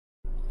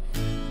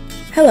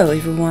Hello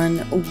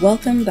everyone,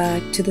 welcome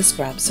back to the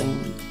Scrap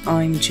Zone.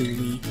 I'm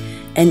Julie,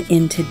 and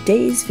in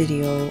today's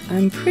video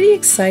I'm pretty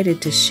excited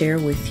to share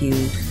with you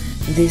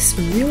this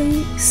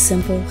really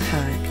simple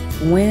hack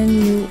when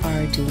you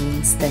are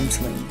doing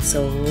stenciling.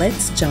 So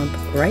let's jump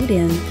right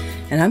in,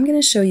 and I'm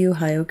going to show you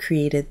how I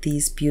created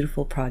these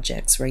beautiful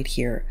projects right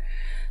here.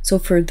 So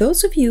for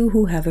those of you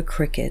who have a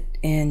Cricut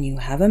and you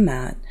have a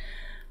mat,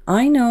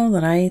 I know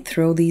that I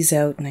throw these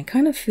out and I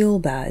kind of feel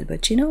bad,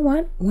 but you know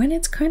what? When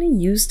it's kind of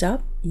used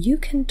up, you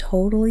can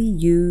totally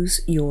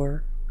use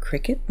your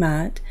Cricut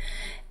mat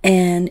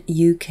and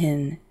you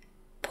can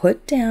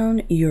put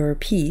down your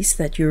piece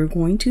that you're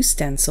going to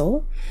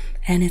stencil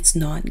and it's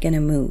not going to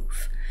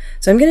move.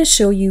 So I'm going to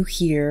show you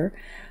here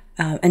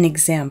an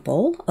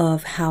example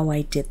of how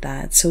I did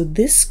that. So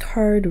this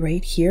card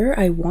right here,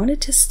 I wanted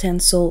to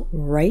stencil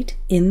right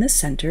in the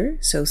center.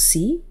 So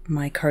see,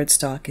 my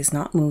cardstock is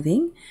not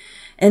moving.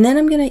 And then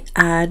I'm going to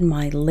add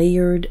my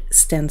layered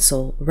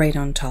stencil right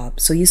on top.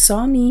 So you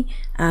saw me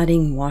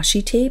adding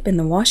washi tape, and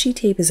the washi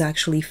tape is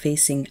actually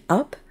facing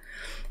up.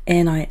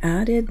 And I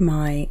added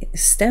my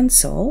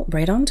stencil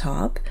right on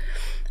top.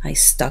 I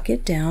stuck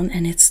it down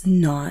and it's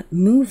not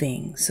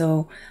moving.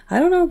 So I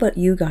don't know about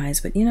you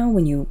guys, but you know,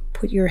 when you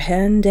put your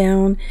hand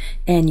down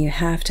and you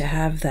have to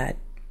have that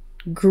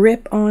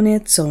grip on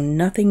it so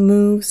nothing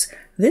moves,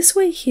 this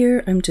way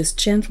here I'm just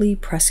gently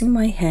pressing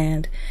my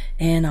hand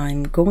and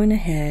I'm going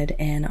ahead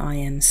and I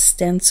am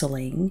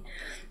stenciling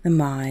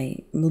my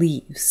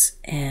leaves.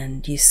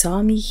 And you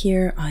saw me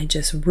here, I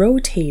just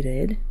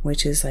rotated,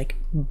 which is like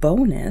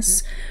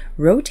bonus,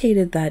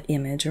 rotated that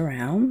image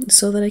around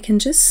so that I can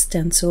just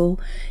stencil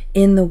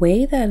in the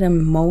way that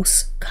I'm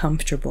most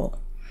comfortable.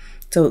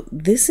 So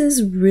this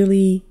is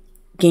really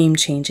game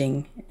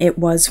changing. It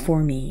was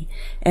for me,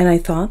 and I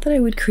thought that I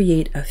would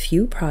create a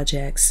few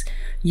projects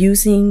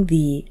using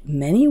the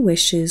Many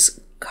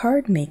Wishes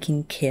card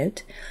making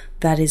kit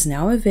that is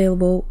now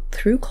available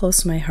through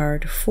Close to My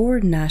Heart for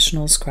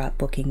National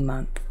Scrapbooking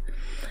Month.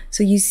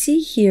 So you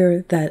see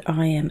here that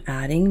I am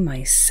adding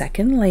my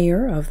second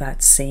layer of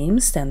that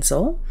same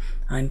stencil.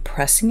 I'm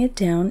pressing it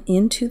down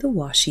into the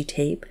washi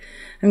tape.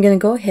 I'm going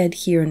to go ahead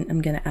here and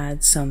I'm going to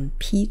add some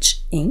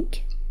peach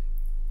ink.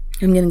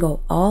 I'm going to go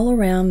all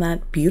around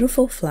that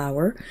beautiful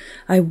flower.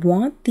 I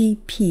want the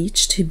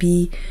peach to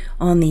be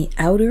on the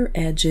outer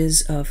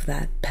edges of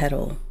that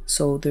petal.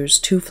 So there's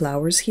two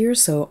flowers here,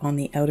 so on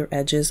the outer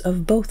edges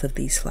of both of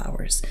these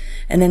flowers.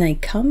 And then I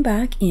come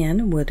back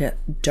in with a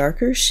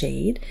darker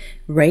shade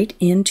right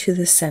into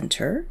the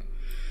center.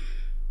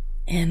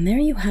 And there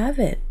you have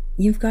it.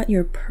 You've got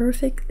your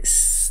perfect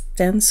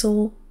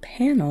stencil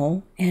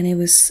panel, and it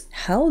was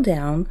held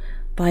down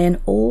by an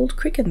old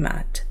Cricut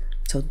mat.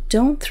 So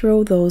don't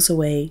throw those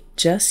away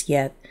just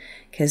yet,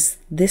 because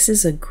this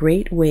is a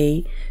great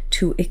way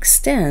to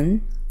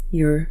extend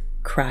your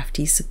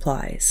crafty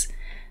supplies.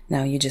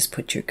 Now you just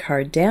put your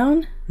card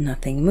down,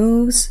 nothing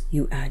moves,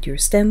 you add your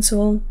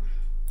stencil.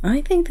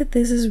 I think that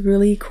this is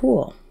really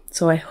cool.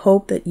 So I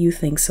hope that you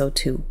think so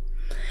too.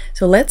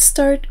 So let's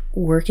start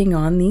working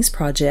on these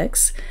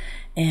projects.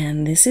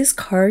 And this is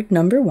card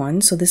number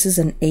 1. So this is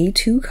an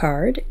A2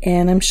 card.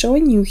 And I'm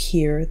showing you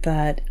here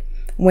that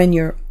when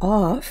you're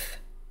off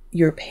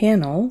your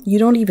panel, you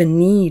don't even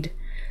need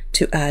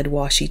to add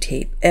washi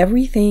tape.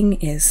 Everything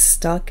is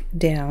stuck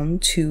down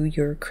to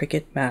your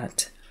Cricut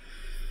mat.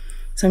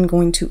 So I'm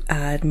going to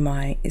add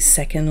my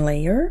second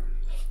layer,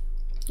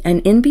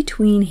 and in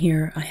between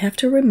here I have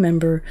to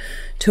remember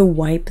to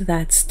wipe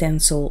that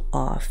stencil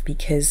off,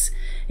 because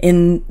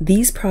in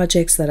these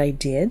projects that I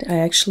did, I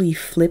actually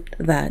flipped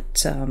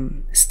that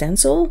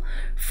stencil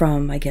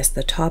from, I guess,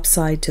 the top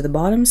side to the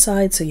bottom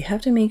side, so you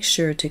have to make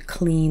sure to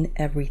clean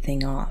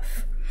everything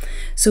off.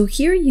 So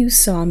here you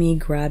saw me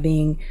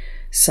grabbing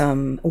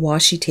some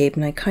washi tape,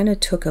 and I kind of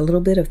took a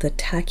little bit of the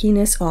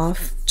tackiness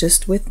off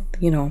just with,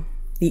 you know,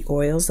 the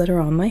oils that are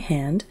on my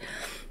hand,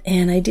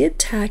 and I did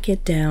tack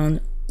it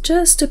down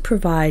just to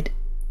provide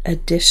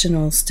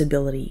additional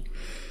stability.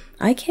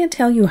 I can't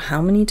tell you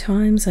how many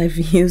times I've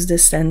used a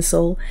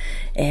stencil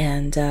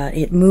and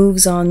it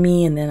moves on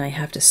me and then I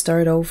have to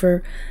start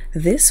over.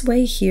 This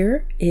way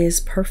here is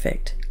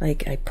perfect.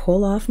 Like, I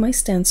pull off my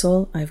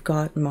stencil, I've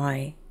got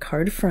my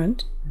card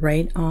front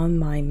right on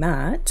my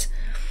mat,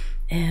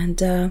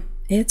 and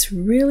it's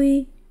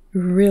really,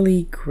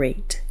 really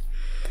great.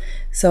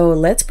 So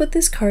let's put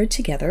this card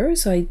together.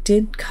 So I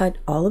did cut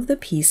all of the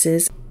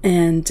pieces,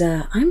 and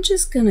I'm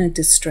just gonna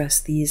distress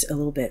these a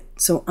little bit.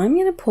 So I'm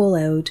gonna pull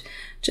out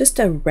just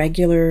a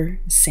regular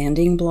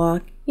sanding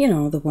block, you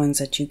know, the ones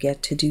that you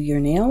get to do your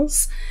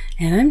nails,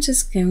 and I'm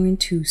just going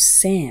to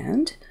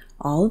sand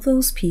all of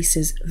those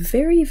pieces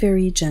very,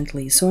 very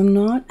gently. So I'm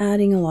not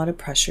adding a lot of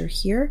pressure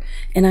here,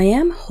 and I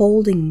am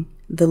holding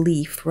the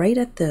leaf right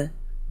at the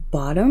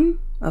bottom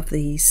of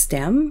the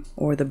stem,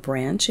 or the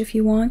branch if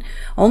you want,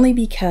 only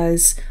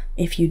because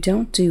if you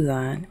don't do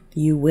that,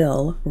 you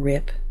will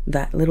rip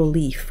that little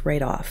leaf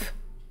right off.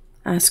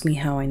 Ask me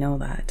how I know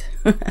that.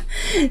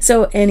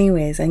 So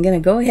anyways, I'm going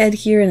to go ahead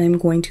here and I'm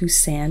going to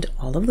sand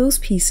all of those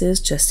pieces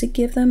just to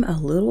give them a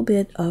little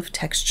bit of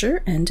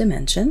texture and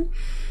dimension.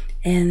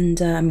 And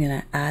I'm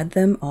going to add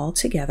them all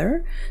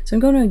together. So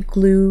I'm going to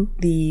glue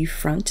the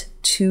front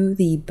to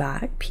the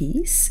back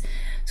piece.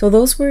 So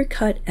those were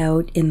cut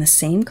out in the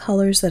same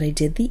colors that I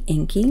did the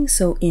inking,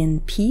 so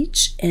in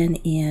peach and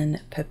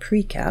in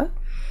paprika.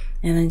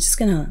 And I'm just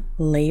going to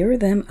layer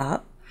them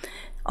up.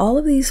 All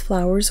of these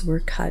flowers were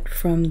cut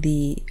from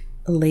the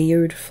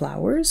layered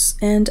flowers,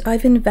 and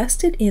I've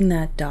invested in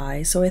that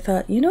die, so I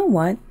thought, you know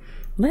what,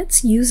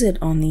 let's use it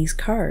on these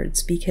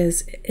cards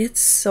because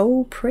it's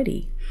so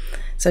pretty.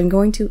 So I'm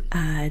going to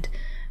add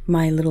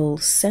my little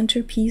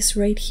centerpiece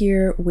right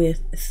here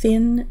with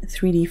thin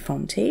 3D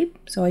foam tape.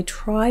 So I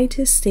try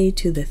to stay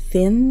to the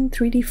thin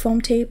 3D foam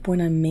tape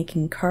when I'm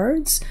making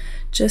cards,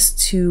 just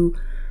to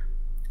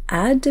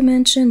add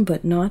dimension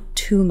but not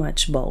too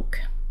much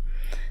bulk.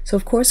 So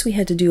of course we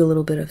had to do a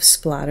little bit of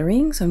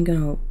splattering, so I'm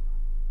going to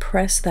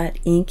press that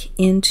ink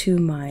into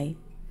my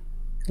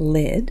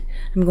lid.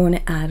 I'm going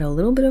to add a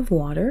little bit of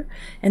water,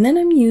 and then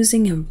I'm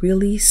using a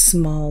really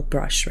small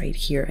brush right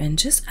here and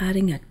just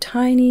adding a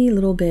tiny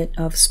little bit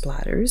of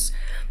splatters.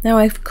 Now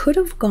I could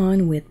have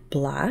gone with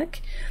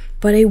black,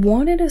 but I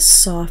wanted a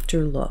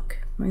softer look.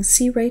 I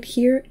see right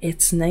here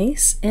it's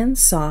nice and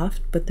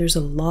soft, but there's a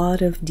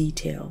lot of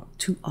detail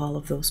to all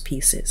of those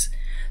pieces.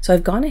 So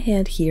I've gone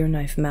ahead here and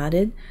I've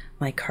matted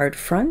my card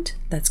front.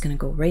 That's going to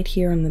go right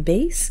here on the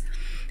base.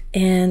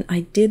 And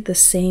I did the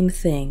same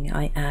thing.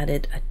 I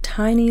added a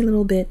tiny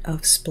little bit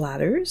of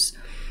splatters,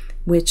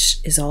 which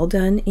is all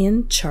done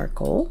in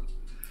charcoal.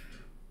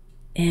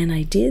 And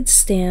I did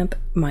stamp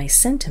my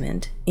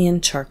sentiment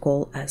in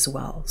charcoal as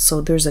well. So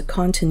there's a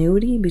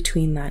continuity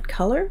between that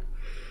color,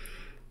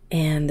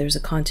 and there's a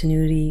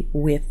continuity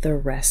with the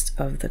rest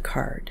of the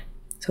card.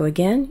 So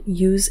again,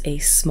 use a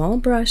small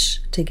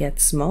brush to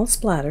get small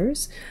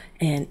splatters,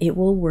 and it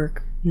will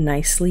work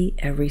nicely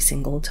every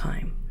single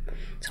time.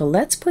 So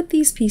let's put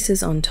these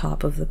pieces on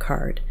top of the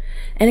card.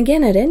 And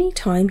again, at any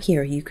time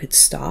here, you could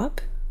stop,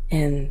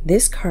 and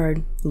this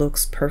card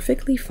looks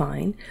perfectly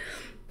fine,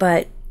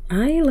 but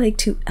I like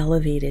to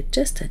elevate it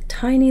just a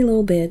tiny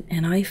little bit,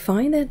 and I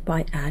find that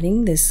by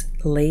adding this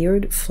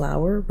layered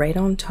flower right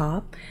on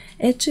top,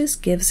 it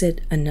just gives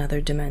it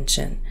another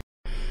dimension.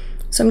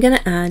 So I'm going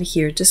to add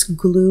here just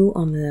glue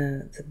on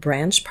the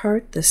branch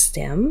part, the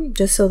stem,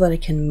 just so that I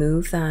can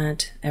move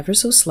that ever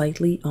so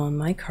slightly on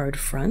my card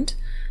front.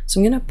 So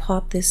I'm going to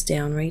pop this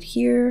down right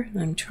here.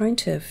 I'm trying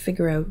to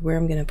figure out where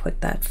I'm going to put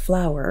that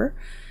flower.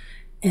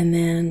 And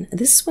then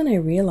this is when I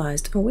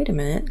realized, oh, wait a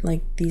minute,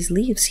 like these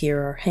leaves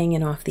here are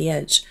hanging off the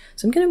edge.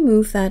 So I'm going to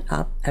move that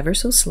up ever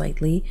so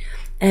slightly.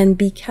 And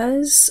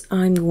because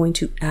I'm going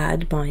to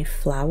add my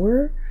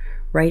flower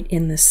right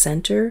in the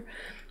center,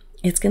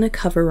 it's going to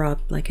cover up,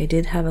 like I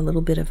did have a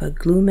little bit of a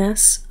glue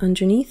mess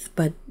underneath,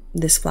 but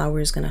this flower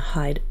is going to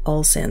hide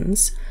all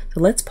sins.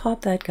 So let's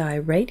pop that guy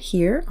right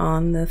here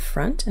on the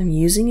front. I'm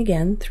using,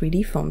 again,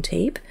 3D foam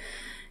tape,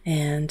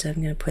 and I'm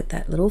going to put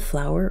that little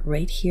flower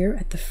right here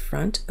at the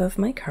front of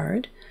my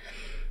card.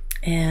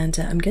 And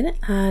I'm going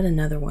to add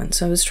another one.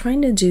 So I was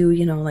trying to do,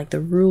 you know, like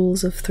the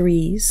rules of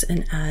threes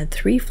and add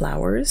 3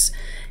 flowers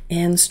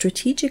and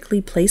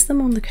strategically place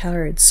them on the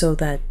card so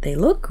that they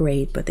look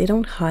great, but they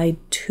don't hide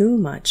too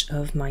much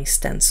of my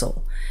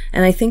stencil.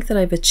 And I think that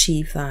I've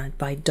achieved that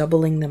by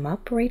doubling them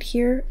up right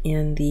here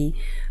in the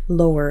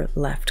lower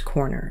left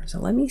corner. So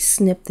let me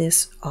snip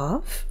this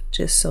off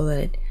just so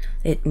that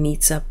it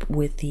meets up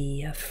with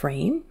the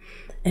frame.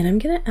 And I'm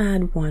going to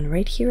add one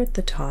right here at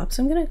the top.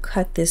 So I'm going to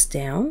cut this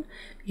down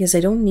because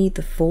I don't need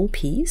the full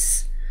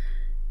piece.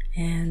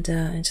 And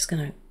I'm just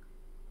going to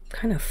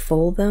kind of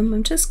fold them.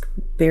 I'm just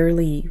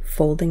barely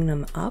folding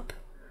them up.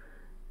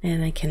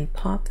 And I can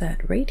pop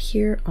that right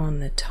here on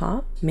the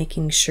top,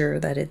 making sure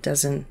that it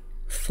doesn't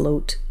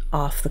float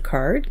off the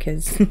card,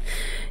 because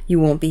you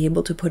won't be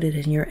able to put it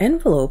in your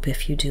envelope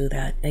if you do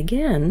that.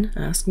 Again,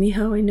 ask me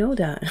how I know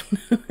that.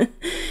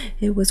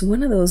 It was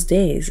one of those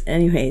days.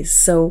 Anyways,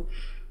 so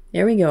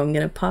there we go. I'm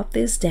going to pop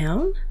this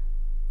down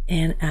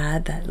and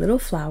add that little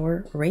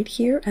flower right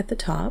here at the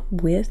top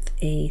with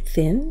a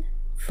thin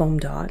foam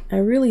dot. I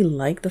really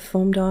like the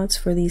foam dots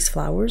for these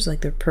flowers.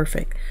 Like, they're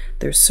perfect.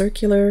 They're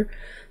circular,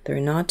 they're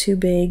not too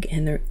big,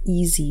 and they're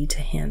easy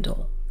to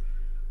handle.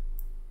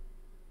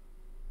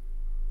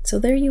 So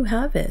there you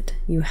have it.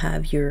 You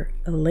have your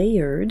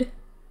layered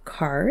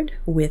card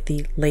with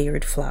the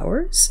layered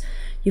flowers.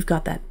 You've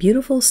got that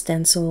beautiful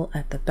stencil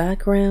at the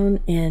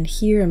background, and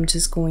here I'm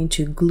just going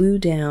to glue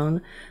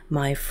down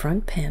my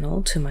front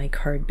panel to my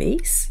card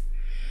base.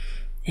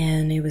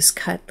 And it was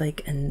cut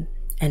like an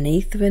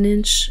 1/8 of an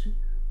inch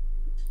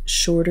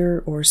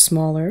shorter or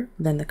smaller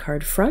than the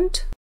card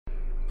front.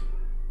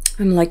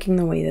 I'm liking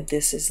the way that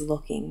this is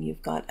looking.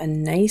 You've got a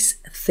nice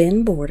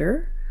thin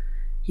border.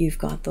 You've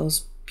got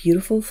those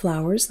beautiful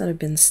flowers that have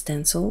been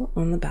stenciled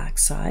on the back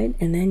side,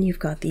 and then you've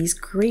got these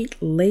great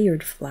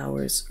layered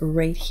flowers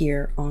right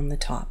here on the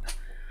top.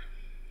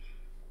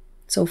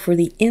 So for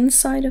the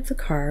inside of the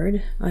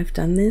card, I've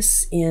done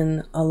this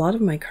in a lot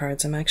of my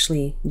cards. I'm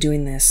actually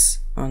doing this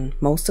on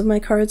most of my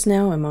cards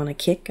now. I'm on a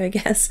kick, I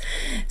guess.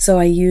 So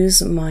I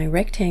use my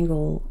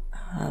rectangle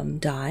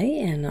die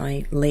and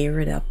I layer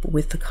it up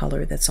with the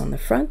color that's on the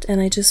front, and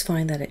I just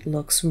find that it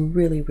looks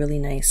really, really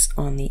nice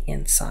on the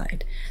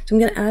inside. So I'm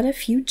going to add a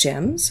few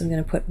gems. I'm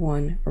going to put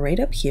one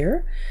right up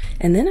here,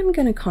 and then I'm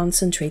going to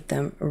concentrate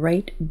them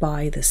right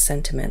by the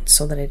sentiment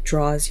so that it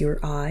draws your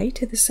eye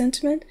to the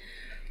sentiment.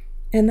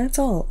 And that's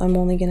all. I'm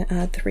only going to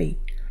add 3.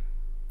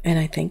 And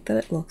I think that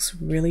it looks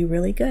really,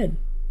 really good.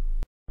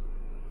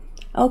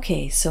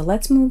 Okay, so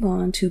let's move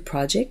on to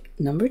project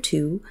number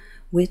 2,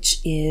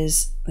 which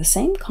is the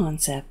same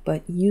concept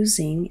but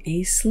using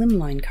a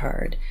slimline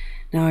card.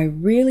 Now I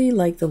really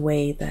like the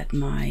way that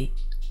my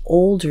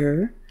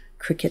older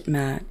Cricut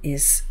mat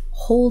is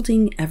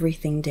holding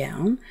everything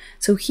down.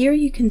 So here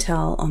you can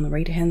tell on the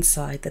right hand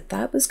side that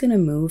that was going to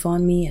move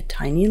on me a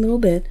tiny little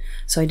bit,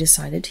 so I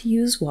decided to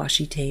use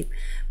washi tape.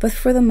 But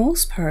for the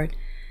most part,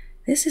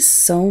 this is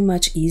so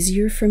much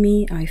easier for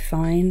me, I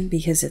find,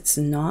 because it's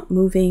not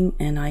moving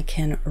and I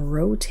can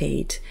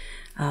rotate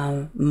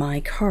my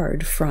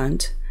card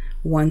front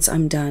once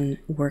I'm done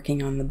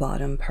working on the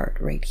bottom part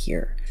right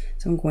here.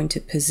 So I'm going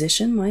to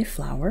position my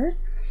flower,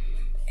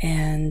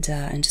 and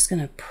I'm just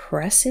going to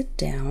press it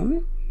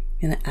down.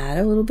 I'm going to add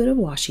a little bit of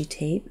washi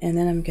tape, and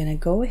then I'm going to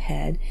go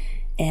ahead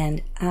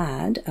and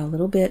add a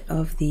little bit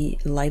of the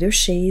lighter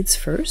shades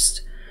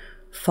first,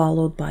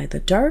 followed by the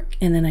dark,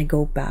 and then I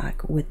go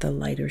back with the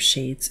lighter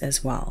shades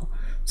as well.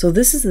 So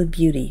this is the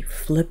beauty.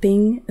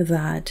 Flipping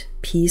that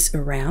piece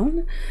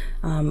around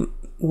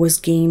was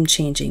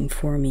game-changing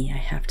for me, I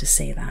have to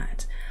say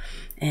that.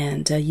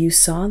 And you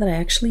saw that I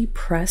actually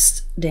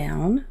pressed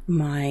down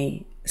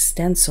my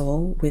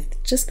stencil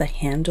with just the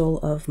handle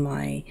of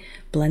my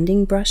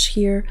blending brush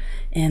here,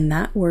 and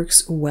that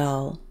works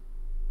well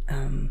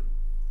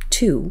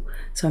too.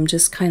 So I'm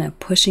just kind of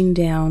pushing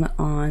down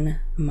on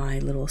my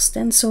little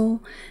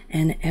stencil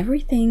and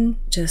everything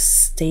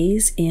just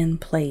stays in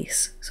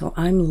place. So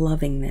I'm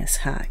loving this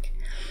hack.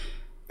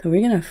 So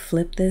we're going to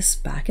flip this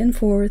back and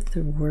forth.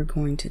 We're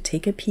going to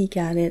take a peek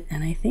at it,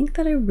 and I think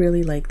that I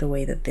really like the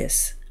way that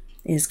this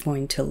is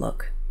going to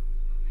look.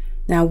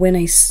 Now, when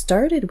I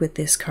started with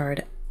this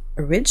card,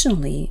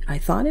 originally I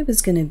thought it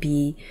was going to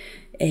be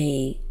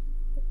a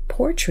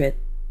portrait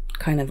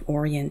kind of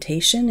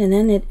orientation, and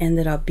then it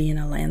ended up being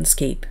a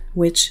landscape,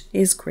 which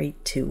is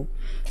great too.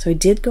 So I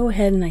did go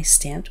ahead and I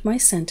stamped my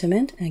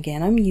sentiment.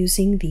 Again, I'm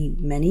using the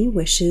Many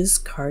Wishes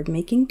card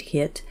making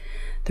kit.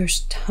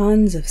 There's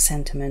tons of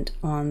sentiment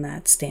on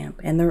that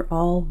stamp, and they're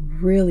all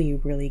really,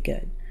 really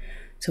good.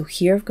 So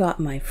here I've got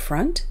my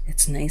front.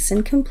 It's nice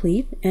and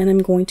complete, and I'm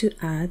going to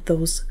add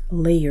those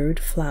layered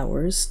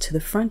flowers to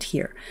the front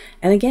here.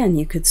 And again,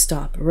 you could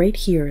stop right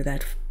here.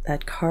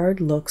 That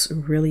card looks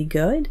really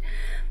good,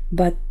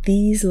 but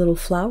these little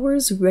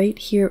flowers right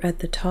here at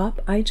the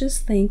top, I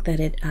just think that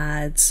it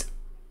adds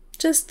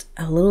just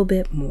a little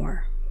bit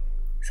more.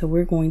 So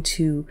we're going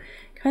to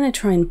kind of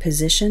try and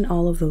position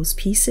all of those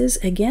pieces.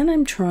 Again,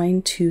 I'm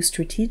trying to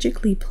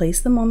strategically place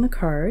them on the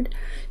card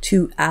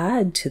to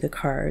add to the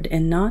card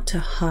and not to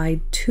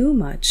hide too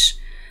much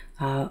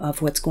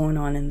of what's going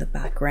on in the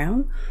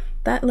background.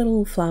 That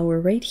little flower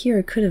right here,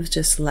 I could have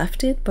just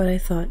left it, but I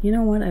thought, you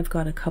know what, I've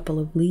got a couple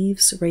of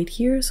leaves right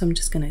here, so I'm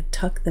just going to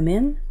tuck them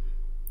in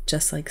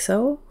just like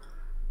so,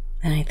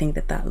 and I think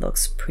that that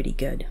looks pretty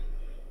good.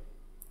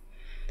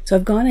 So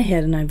I've gone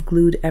ahead and I've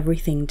glued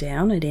everything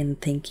down. I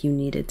didn't think you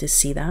needed to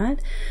see that,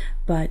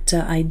 but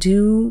I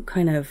do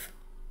kind of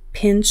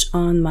pinch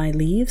on my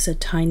leaves a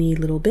tiny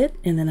little bit,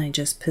 and then I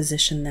just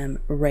position them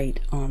right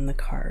on the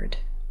card.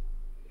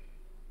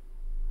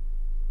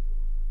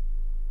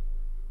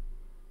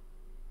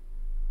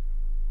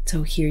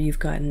 So here you've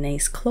got a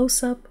nice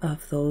close-up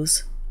of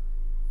those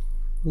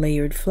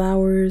layered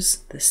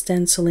flowers, the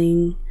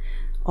stenciling,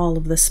 all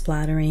of the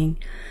splattering.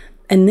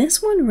 And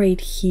this one right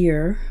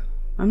here,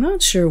 I'm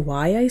not sure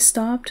why I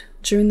stopped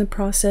during the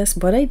process,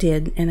 but I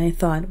did, and I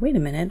thought, wait a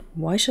minute,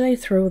 why should I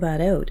throw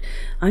that out?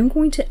 I'm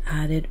going to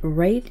add it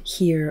right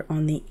here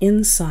on the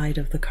inside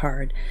of the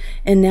card.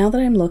 And now that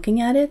I'm looking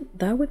at it,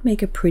 that would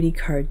make a pretty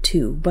card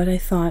too. But I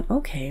thought,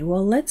 okay,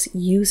 well, let's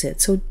use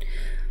it. So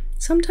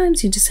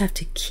sometimes you just have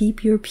to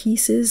keep your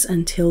pieces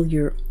until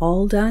you're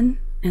all done,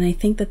 and I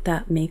think that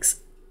that makes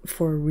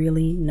for a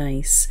really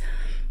nice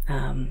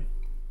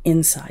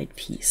inside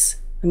piece.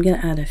 I'm going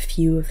to add a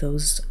few of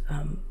those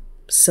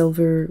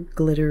silver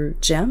glitter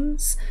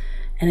gems,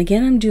 and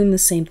again I'm doing the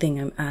same thing.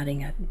 I'm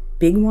adding a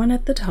big one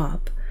at the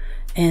top,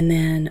 and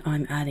then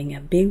I'm adding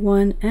a big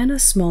one and a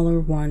smaller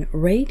one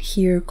right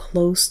here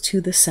close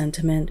to the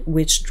sentiment,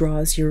 which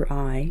draws your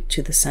eye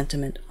to the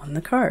sentiment on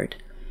the card.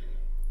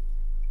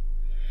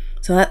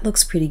 So that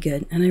looks pretty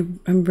good, and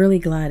I'm really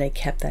glad I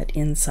kept that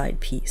inside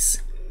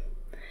piece.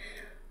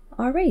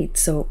 All right,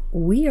 so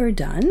we are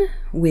done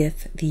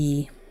with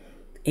the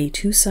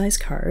A2 size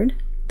card,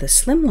 the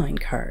Slimline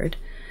card,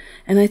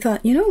 and I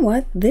thought, you know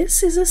what,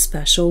 this is a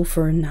special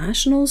for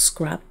National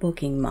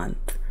Scrapbooking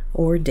Month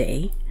or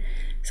Day.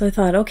 So I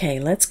thought, okay,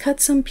 let's cut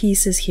some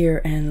pieces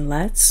here and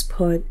let's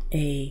put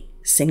a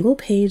single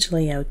page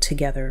layout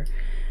together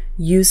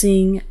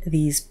using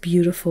these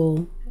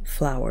beautiful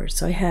flowers.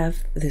 So I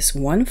have this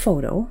one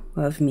photo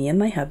of me and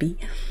my hubby,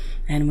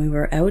 and we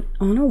were out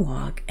on a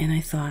walk, and I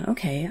thought,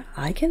 okay,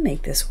 I can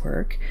make this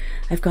work.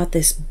 I've got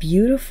this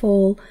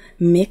beautiful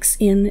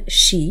mix-in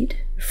sheet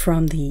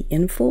from the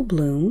In Full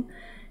Bloom,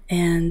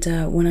 and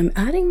when I'm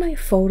adding my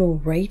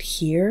photo right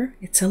here,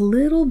 it's a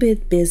little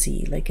bit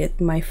busy.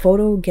 Like my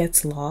photo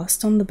gets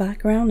lost on the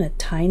background a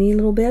tiny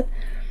little bit.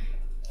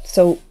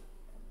 So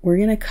we're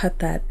gonna cut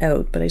that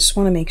out, but I just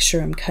want to make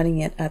sure I'm cutting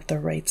it at the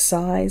right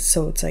size.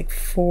 So it's like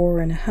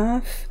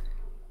 4.5.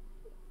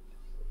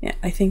 Yeah,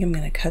 I think I'm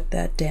gonna cut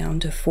that down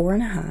to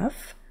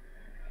 4.5.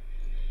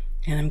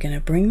 And I'm gonna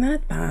bring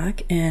that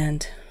back,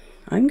 and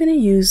I'm gonna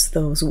use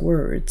those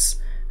words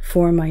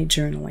for my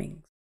journaling.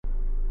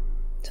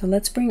 So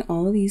let's bring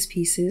all of these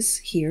pieces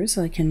here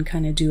so I can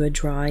kind of do a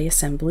dry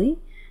assembly.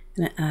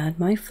 I'm going to add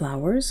my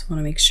flowers. I want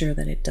to make sure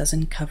that it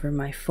doesn't cover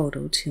my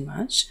photo too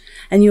much.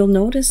 And you'll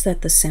notice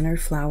that the center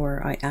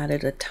flower, I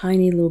added a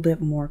tiny little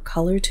bit more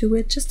color to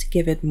it just to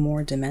give it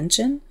more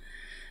dimension.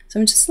 So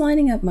I'm just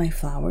lining up my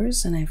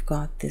flowers, and I've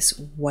got this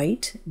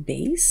white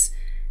base.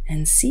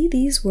 And see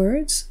these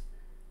words?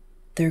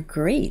 They're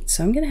great.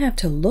 So I'm going to have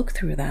to look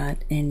through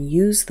that and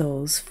use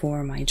those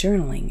for my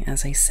journaling,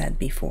 as I said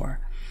before.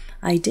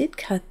 I did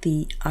cut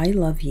the I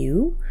Love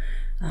You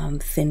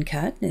thin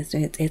cut.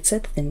 It's a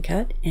thin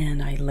cut,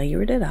 and I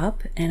layered it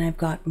up, and I've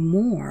got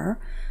more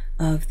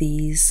of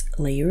these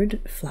layered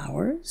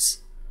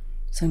flowers.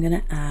 So I'm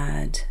going to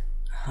add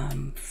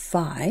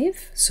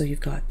 5. So you've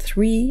got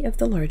 3 of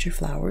the larger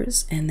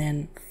flowers and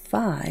then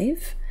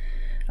 5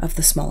 of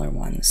the smaller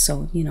ones.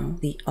 So, you know,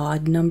 the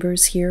odd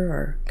numbers here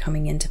are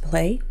coming into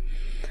play.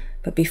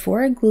 But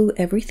before I glue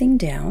everything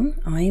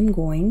down, I am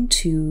going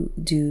to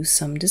do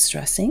some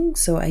distressing.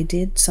 So I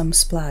did some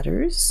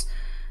splatters.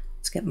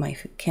 Let's get my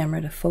camera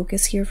to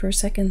focus here for a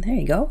second. There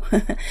you go.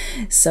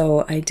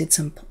 So I did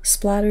some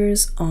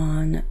splatters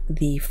on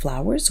the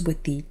flowers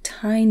with the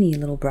tiny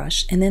little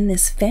brush. And then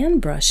this fan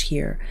brush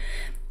here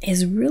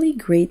is really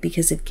great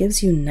because it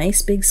gives you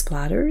nice big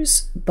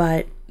splatters,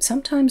 but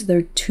sometimes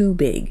they're too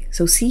big.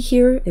 So see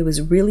here, it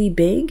was really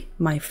big,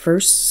 my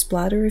first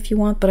splatter if you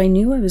want, but I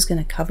knew I was going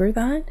to cover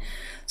that.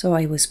 So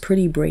I was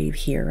pretty brave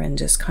here and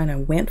just kind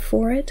of went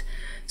for it.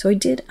 So I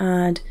did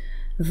add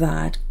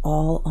that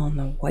all on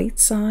the white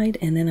side,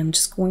 and then I'm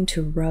just going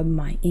to rub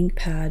my ink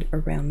pad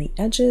around the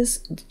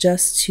edges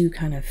just to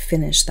kind of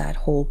finish that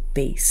whole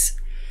base.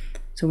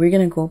 So we're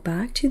going to go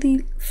back to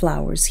the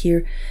flowers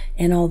here,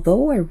 and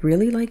although I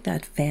really like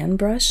that fan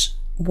brush,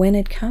 when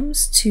it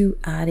comes to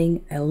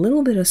adding a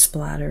little bit of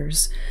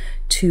splatters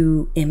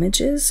to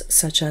images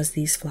such as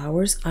these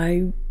flowers,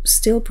 I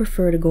still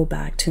prefer to go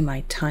back to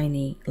my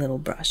tiny little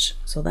brush.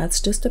 So that's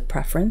just a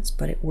preference,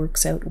 but it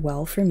works out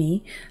well for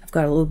me. I've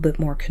got a little bit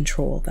more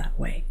control that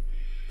way.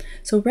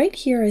 So right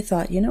here I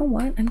thought, you know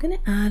what, I'm going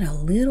to add a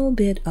little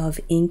bit of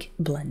ink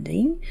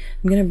blending.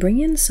 I'm going to bring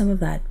in some of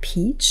that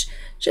peach,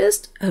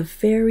 just a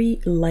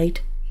very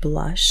light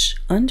blush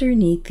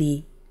underneath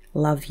the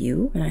Love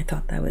You, and I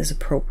thought that was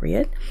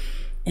appropriate.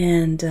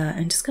 And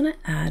I'm just going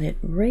to add it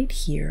right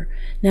here.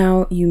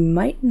 Now you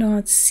might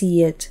not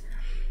see it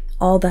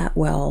all that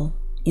well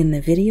in the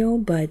video,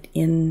 but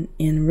in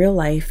real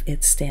life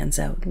it stands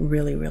out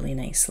really, really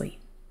nicely.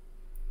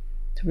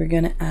 So we're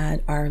going to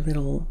add our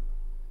little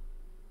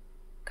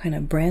kind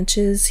of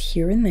branches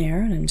here and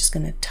there, and I'm just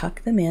going to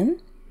tuck them in.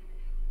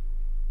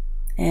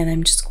 And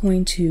I'm just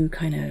going to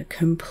kind of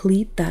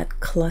complete that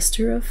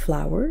cluster of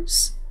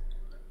flowers.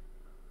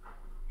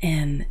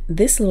 And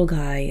this little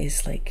guy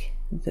is like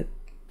the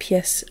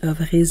pièce of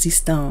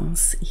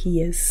résistance.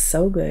 He is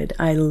so good.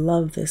 I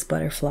love this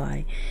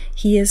butterfly.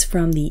 He is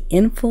from the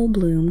In Full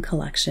Bloom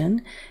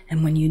collection,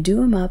 and when you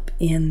do him up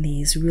in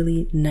these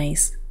really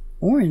nice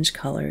orange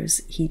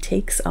colors, he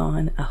takes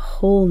on a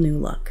whole new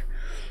look.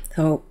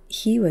 So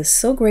he was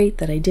so great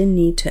that I didn't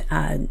need to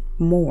add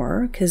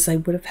more, because I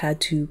would have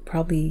had to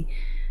probably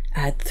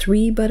add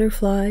 3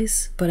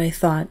 butterflies, but I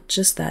thought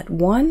just that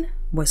one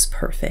was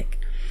perfect.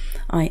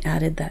 I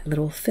added that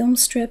little film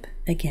strip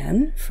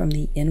again from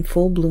the In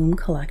Full Bloom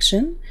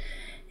collection,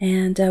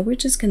 and we're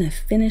just going to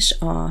finish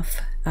off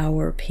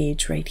our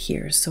page right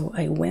here. So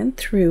I went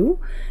through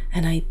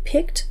and I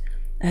picked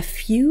a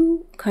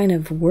few kind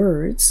of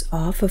words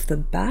off of the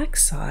back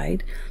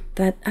side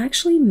that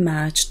actually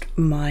matched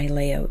my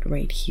layout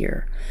right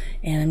here,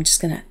 and I'm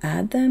just going to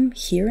add them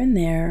here and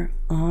there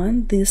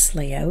on this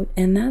layout,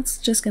 and that's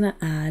just going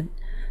to add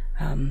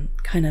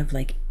kind of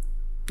like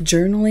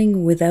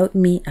journaling without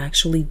me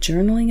actually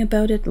journaling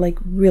about it. Like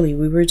really,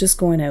 we were just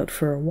going out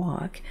for a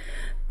walk,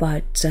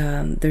 but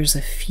there's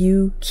a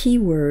few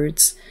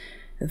keywords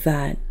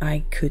that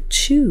I could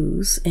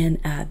choose and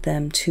add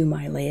them to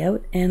my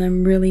layout, and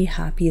I'm really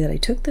happy that I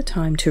took the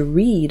time to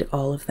read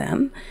all of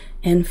them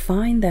and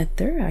find that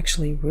they're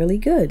actually really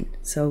good.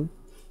 So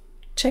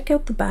check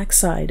out the back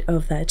side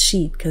of that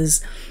sheet,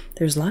 because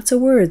there's lots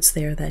of words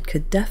there that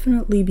could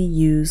definitely be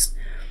used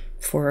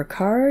for a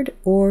card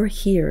or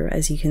here,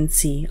 as you can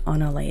see,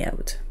 on a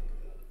layout.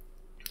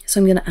 So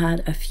I'm going to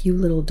add a few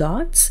little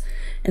dots,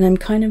 and I'm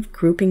kind of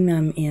grouping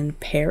them in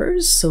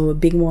pairs, so a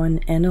big one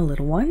and a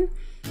little one.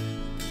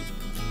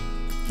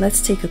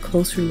 Let's take a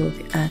closer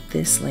look at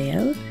this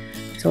layout.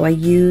 So I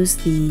use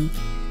the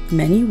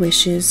Many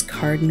Wishes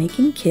card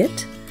making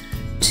kit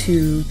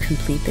to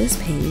complete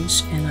this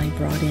page, and I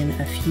brought in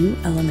a few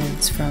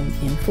elements from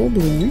Info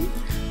Bloom.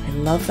 I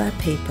love that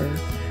paper.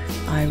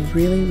 I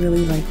really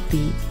like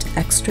the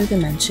extra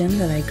dimension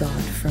that I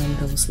got from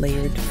those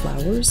layered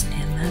flowers,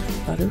 and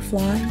that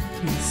butterfly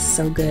is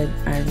so good.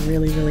 I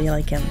really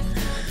like him.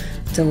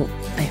 So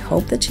I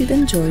hope that you've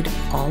enjoyed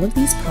all of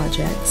these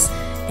projects,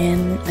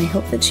 and I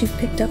hope that you've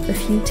picked up a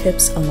few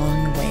tips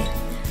along the way.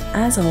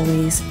 As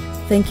always,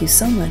 thank you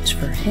so much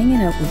for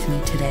hanging out with me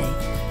today,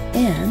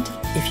 and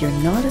if you're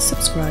not a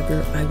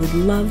subscriber, I would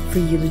love for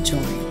you to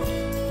join.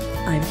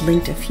 I've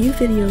linked a few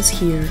videos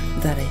here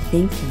that I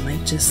think you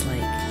might just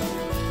like.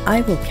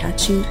 I will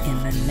catch you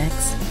in the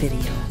next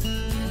video.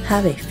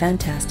 Have a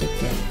fantastic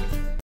day.